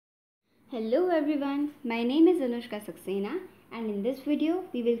Hello everyone, my name is Anushka Saxena and in this video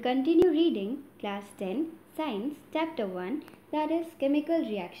we will continue reading Class 10 Science Chapter 1, that is Chemical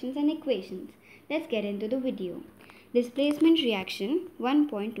Reactions and Equations. Let's get into the video. Displacement Reaction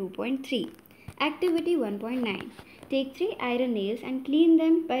 1.2.3. Activity 1.9. Take 3 iron nails and clean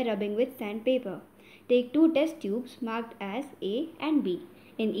them by rubbing with sandpaper. Take 2 test tubes marked as A and B.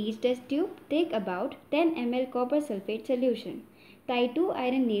 In each test tube, take about 10 ml copper sulfate solution. Tie 2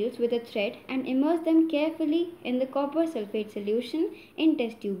 iron nails with a thread and immerse them carefully in the copper sulfate solution in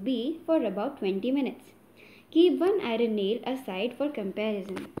test tube B for about 20 minutes. Keep one iron nail aside for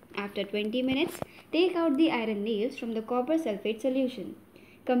comparison. After 20 minutes, take out the iron nails from the copper sulfate solution.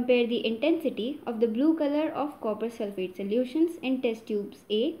 Compare the intensity of the blue color of copper sulfate solutions in test tubes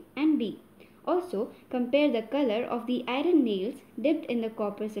A and B. Also, compare the color of the iron nails dipped in the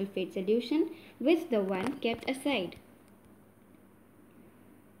copper sulfate solution with the one kept aside.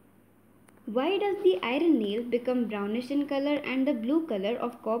 Why does the iron nail become brownish in color and the blue color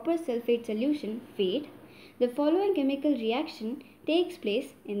of copper sulfate solution fade? The following chemical reaction takes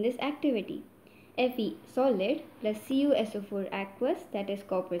place in this activity. Fe solid plus CuSO4 aqueous, that is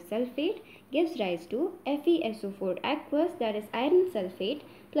copper sulfate, gives rise to FeSO4 aqueous, that is iron sulfate,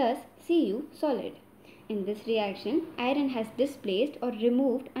 plus Cu solid. In this reaction, iron has displaced or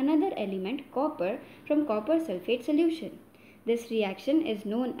removed another element, copper, from copper sulfate solution. This reaction is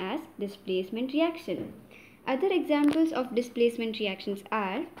known as displacement reaction. Other examples of displacement reactions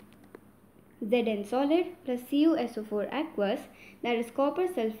are Zn solid plus CuSO4 aqueous, that is copper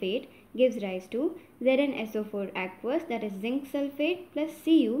sulfate, gives rise to ZnSO4 aqueous, that is zinc sulfate, plus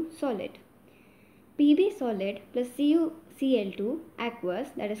Cu solid. Pb solid plus CuCl2 aqueous,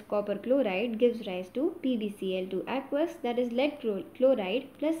 that is copper chloride, gives rise to PbCl2 aqueous, that is lead chloride,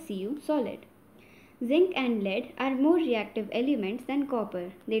 plus Cu solid. Zinc and lead are more reactive elements than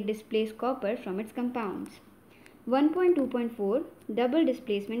copper. They displace copper from its compounds. 1.2.4 Double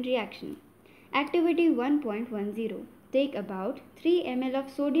displacement reaction. Activity 1.10. Take about 3 ml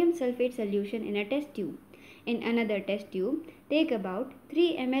of sodium sulfate solution in a test tube. In another test tube, take about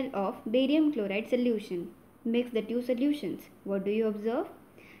 3 ml of barium chloride solution. Mix the two solutions. What do you observe?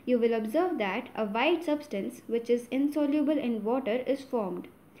 You will observe that a white substance which is insoluble in water is formed.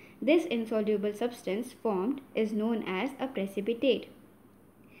 This insoluble substance formed is known as a precipitate.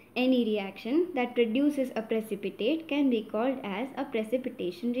 Any reaction that produces a precipitate can be called as a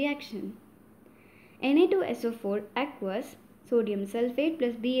precipitation reaction. Na2SO4 aqueous, sodium sulfate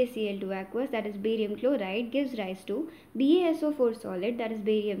plus BaCl2 aqueous, that is barium chloride, gives rise to BaSO4 solid, that is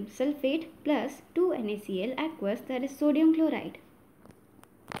barium sulfate, plus 2NaCl aqueous, that is sodium chloride.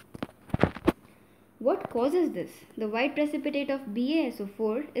 What causes this? The white precipitate of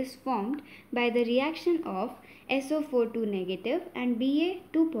BaSO4 is formed by the reaction of SO4 negative and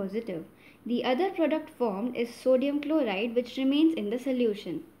Ba2 positive. The other product formed is sodium chloride, which remains in the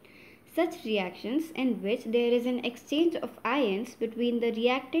solution. Such reactions in which there is an exchange of ions between the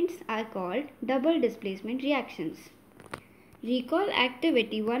reactants are called double displacement reactions. Recall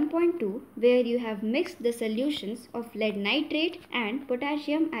activity 1.2, where you have mixed the solutions of lead nitrate and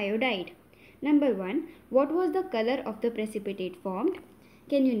potassium iodide. Number 1. What was the color of the precipitate formed?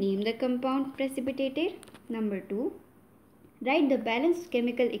 Can you name the compound precipitated? Number 2. Write the balanced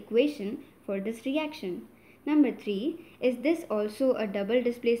chemical equation for this reaction. Number 3. Is this also a double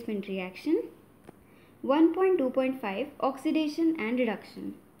displacement reaction? 1.2.5 Oxidation and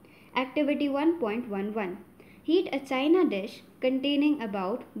Reduction. Activity 1.11. Heat a china dish containing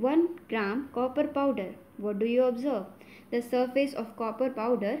about 1 gram copper powder. What do you observe? The surface of copper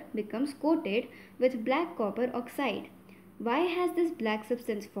powder becomes coated with black copper oxide. Why has this black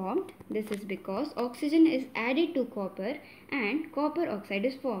substance formed? This is because oxygen is added to copper and copper oxide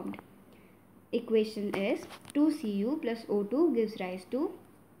is formed. Equation is 2Cu plus O2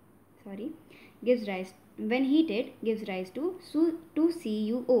 when heated gives rise to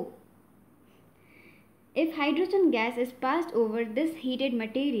 2CuO. If hydrogen gas is passed over this heated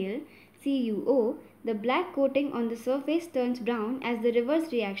material, CuO, the black coating on the surface turns brown as the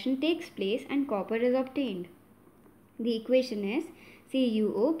reverse reaction takes place and copper is obtained. The equation is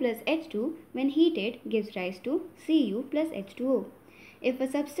CuO plus H2 when heated gives rise to Cu plus H2O. If a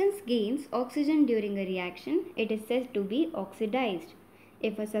substance gains oxygen during a reaction, it is said to be oxidized.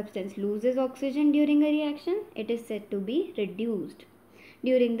 If a substance loses oxygen during a reaction, it is said to be reduced.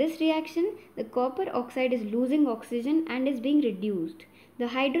 During this reaction, the copper oxide is losing oxygen and is being reduced. The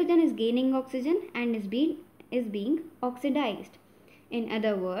hydrogen is gaining oxygen and is being oxidized. In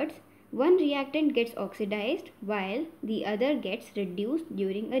other words, one reactant gets oxidized while the other gets reduced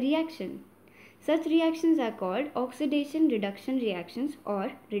during a reaction. Such reactions are called oxidation-reduction reactions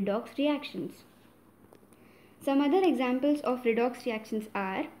or redox reactions. Some other examples of redox reactions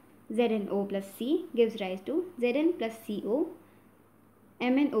are ZnO plus C gives rise to Zn plus CO,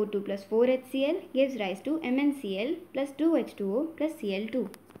 MnO2 plus 4HCl gives rise to MnCl plus 2H2O plus Cl2.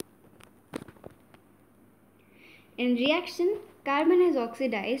 In reaction, carbon is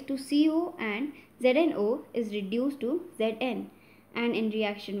oxidized to CO and ZnO is reduced to Zn, and in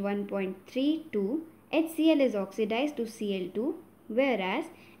reaction 1.32, HCl is oxidized to Cl2, whereas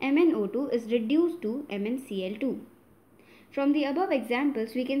MnO2 is reduced to MnCl2. From the above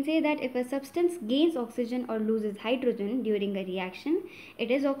examples, we can say that if a substance gains oxygen or loses hydrogen during a reaction, it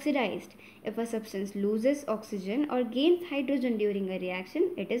is oxidized. If a substance loses oxygen or gains hydrogen during a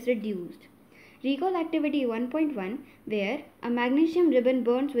reaction, it is reduced. Recall activity 1.1, where a magnesium ribbon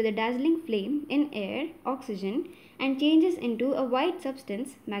burns with a dazzling flame in air, oxygen, and changes into a white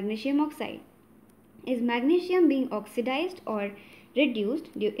substance, magnesium oxide. Is magnesium being oxidized or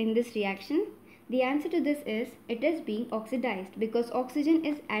reduced in this reaction? The answer to this is it is being oxidized because oxygen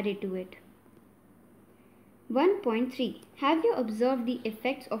is added to it. 1.3. Have you observed the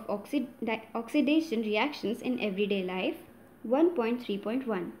effects of oxidation reactions in everyday life?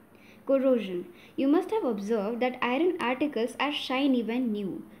 1.3.1. Corrosion. You must have observed that iron articles are shiny when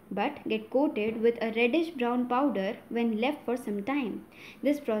new, but get coated with a reddish brown powder when left for some time.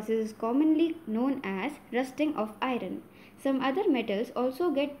 This process is commonly known as rusting of iron. Some other metals also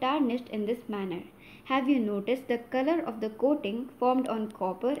get tarnished in this manner. Have you noticed the color of the coating formed on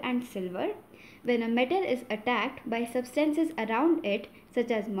copper and silver? When a metal is attacked by substances around it, such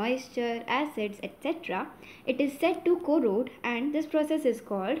as moisture, acids, etc., it is said to corrode, and this process is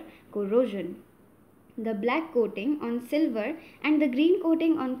called corrosion. The black coating on silver and the green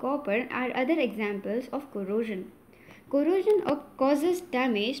coating on copper are other examples of corrosion. Corrosion causes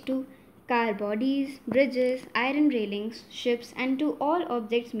damage to car bodies, bridges, iron railings, ships, and to all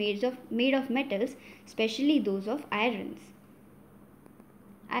objects made of metals, especially those of irons.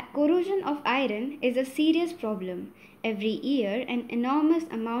 Corrosion of iron is a serious problem. Every year, an enormous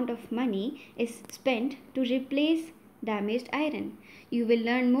amount of money is spent to replace damaged iron. You will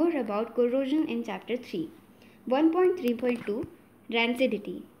learn more about corrosion in Chapter 3. 1.3.2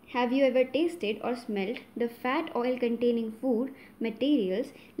 Rancidity. Have you ever tasted or smelled the fat oil containing food materials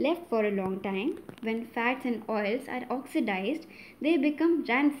left for a long time? When fats and oils are oxidized, they become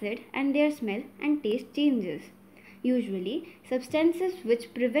rancid and their smell and taste changes. Usually, substances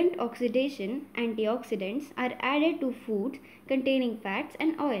which prevent oxidation, antioxidants, are added to foods containing fats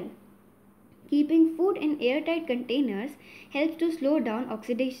and oil. Keeping food in airtight containers helps to slow down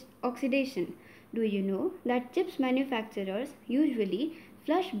oxidation. Do you know that chips manufacturers usually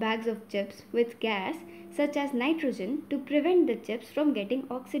flush bags of chips with gas such as nitrogen to prevent the chips from getting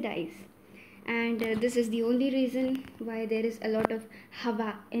oxidized? And this is the only reason why there is a lot of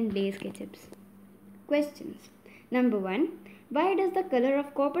hawa in Lay's ke chips. Questions. Number 1. Why does the color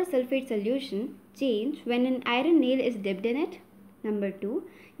of copper sulfate solution change when an iron nail is dipped in it? Number 2.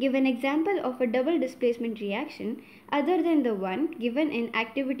 Give an example of a double displacement reaction other than the one given in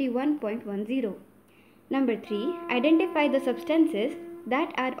activity 1.10. Number 3. Identify the substances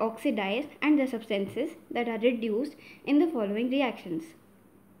that are oxidized and the substances that are reduced in the following reactions.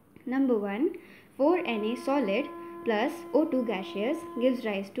 Number 1. 4Na solid plus O2 gaseous gives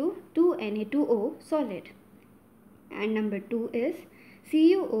rise to 2Na2O solid. And number 2 is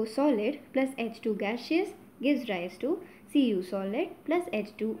CuO solid plus H2 gaseous gives rise to Cu solid plus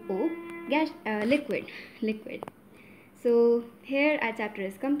H2O liquid. So here our chapter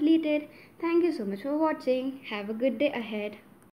is completed. Thank you so much for watching. Have a good day ahead.